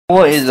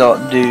What is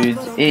up,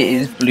 dudes? It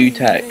is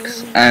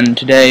BlueTax, and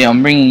today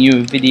I'm bringing you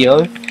a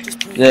video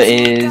that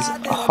is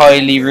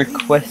highly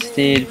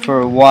requested for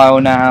a while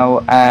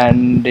now,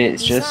 and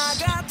it's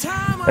just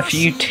a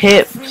few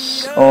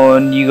tips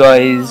on you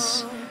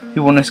guys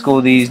who want to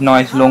score these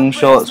nice long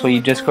shots where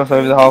you just cross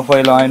over the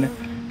halfway line.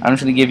 I'm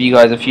just going to give you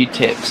guys a few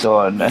tips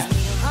on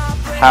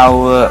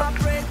how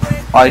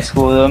I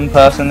score them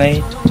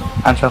personally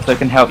and stuff that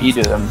can help you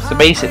do them. So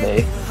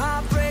basically,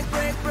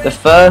 the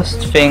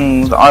first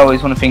thing that I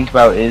always want to think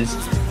about is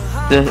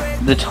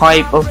the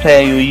type of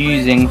player you're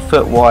using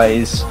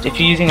foot-wise.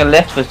 If you're using a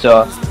left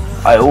footer,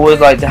 I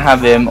always like to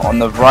have him on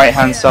the right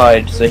hand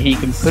side so he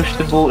can push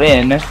the ball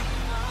into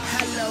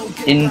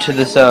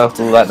the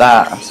circle like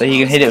that, so he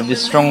can hit it with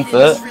his strong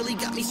foot.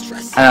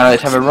 And I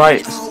like to have a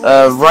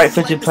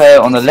right-footed player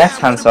on the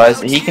left hand side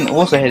so he can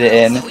also hit it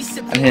in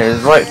and hit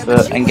his right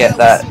foot and get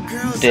that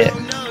dip.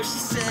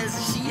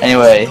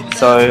 Anyway,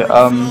 so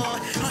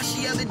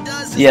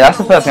yeah, that's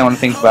the first thing I want to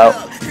think about.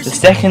 The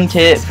second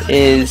tip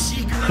is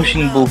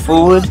pushing the ball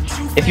forward.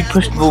 If you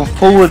push the ball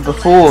forward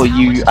before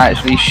you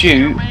actually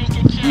shoot,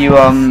 you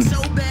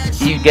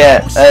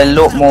get a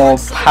lot more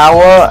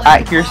power,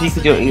 accuracy,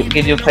 because it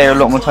gives your player a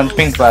lot more time to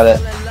think about it.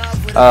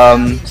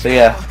 So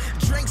yeah.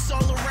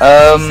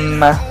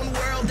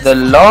 The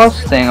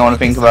last thing I want to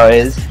think about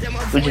is,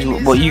 which is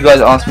what you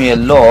guys ask me a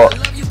lot,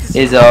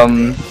 is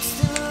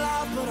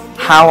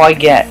how I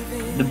get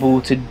the ball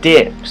to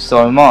dip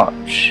so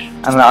much.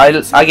 And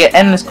I get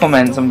endless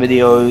comments on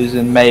videos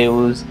and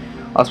mails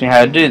asking me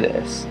how to do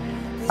this.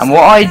 And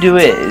what I do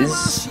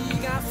is,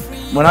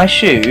 when I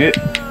shoot,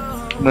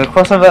 I'm going to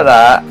cross over like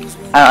that,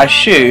 and I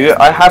shoot,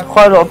 I have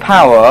quite a lot of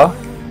power,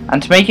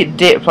 and to make it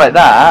dip like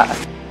that,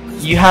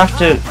 you have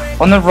to,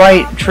 on the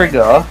right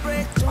trigger,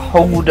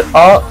 hold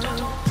up.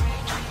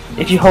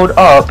 If you hold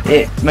up,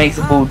 it makes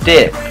the ball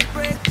dip.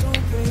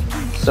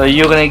 So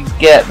you're going to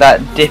get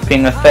that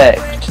dipping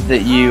effect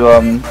that you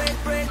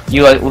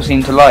guys all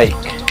seem to like,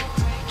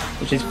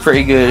 which is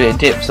pretty good. It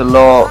dips a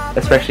lot,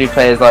 especially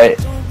players like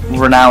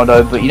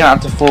Ronaldo, but you don't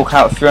have to fork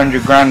out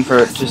 300 grand for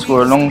it to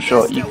score a long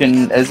shot. You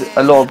can, there's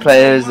a lot of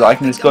players that I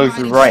can just go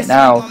through right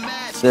now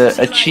that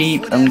are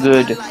cheap and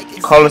good.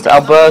 Carlos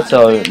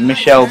Alberto,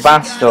 Michel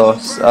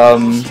Bastos,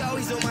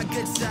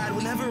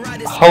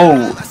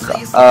 Hulk,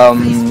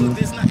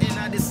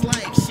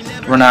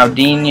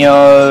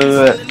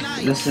 Ronaldinho.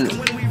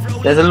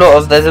 There's a lot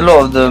of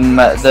them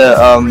that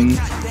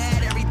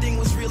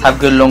have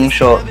good long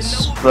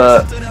shots,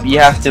 but you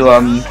have to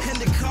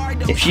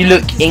if you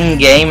look in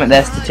game at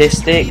their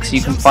statistics, you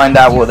can find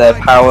out what their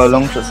power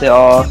long shots they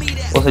are.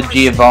 Also,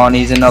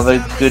 Giovanni's another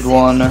good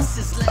one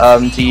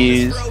to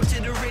use.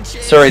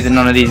 Sorry that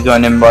none of these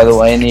going in, by the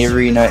way. In the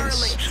arena,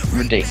 it's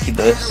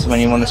ridiculous when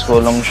you want to score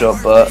a long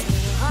shot, but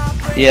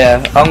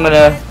yeah, I'm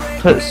gonna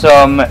put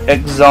some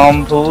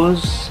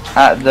examples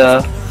at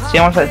the. See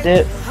how much that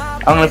dip?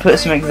 I'm gonna put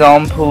some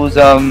examples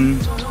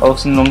of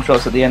some long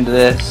shots at the end of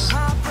this,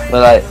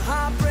 where like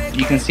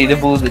you can see the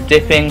balls are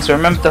dipping. So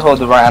remember to hold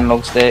the right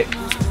analog stick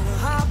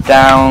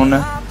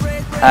down,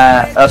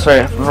 right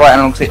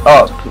analog stick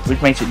up,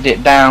 which makes it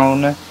dip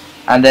down,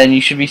 and then you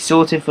should be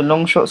sorted for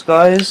long shots,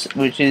 guys.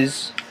 Which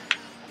is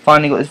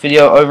finally got this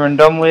video over and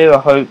done with. I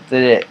hope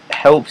that it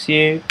helps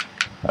you.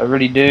 I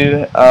really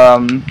do.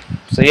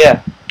 So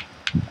yeah,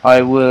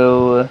 I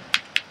will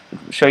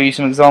show you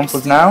some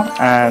examples now,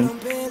 and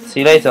see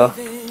you later.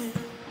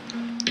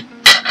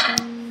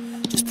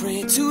 Just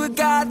praying to a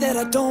God that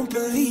I don't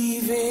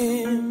believe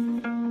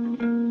in,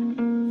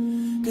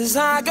 'cause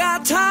I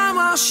got time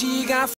while she got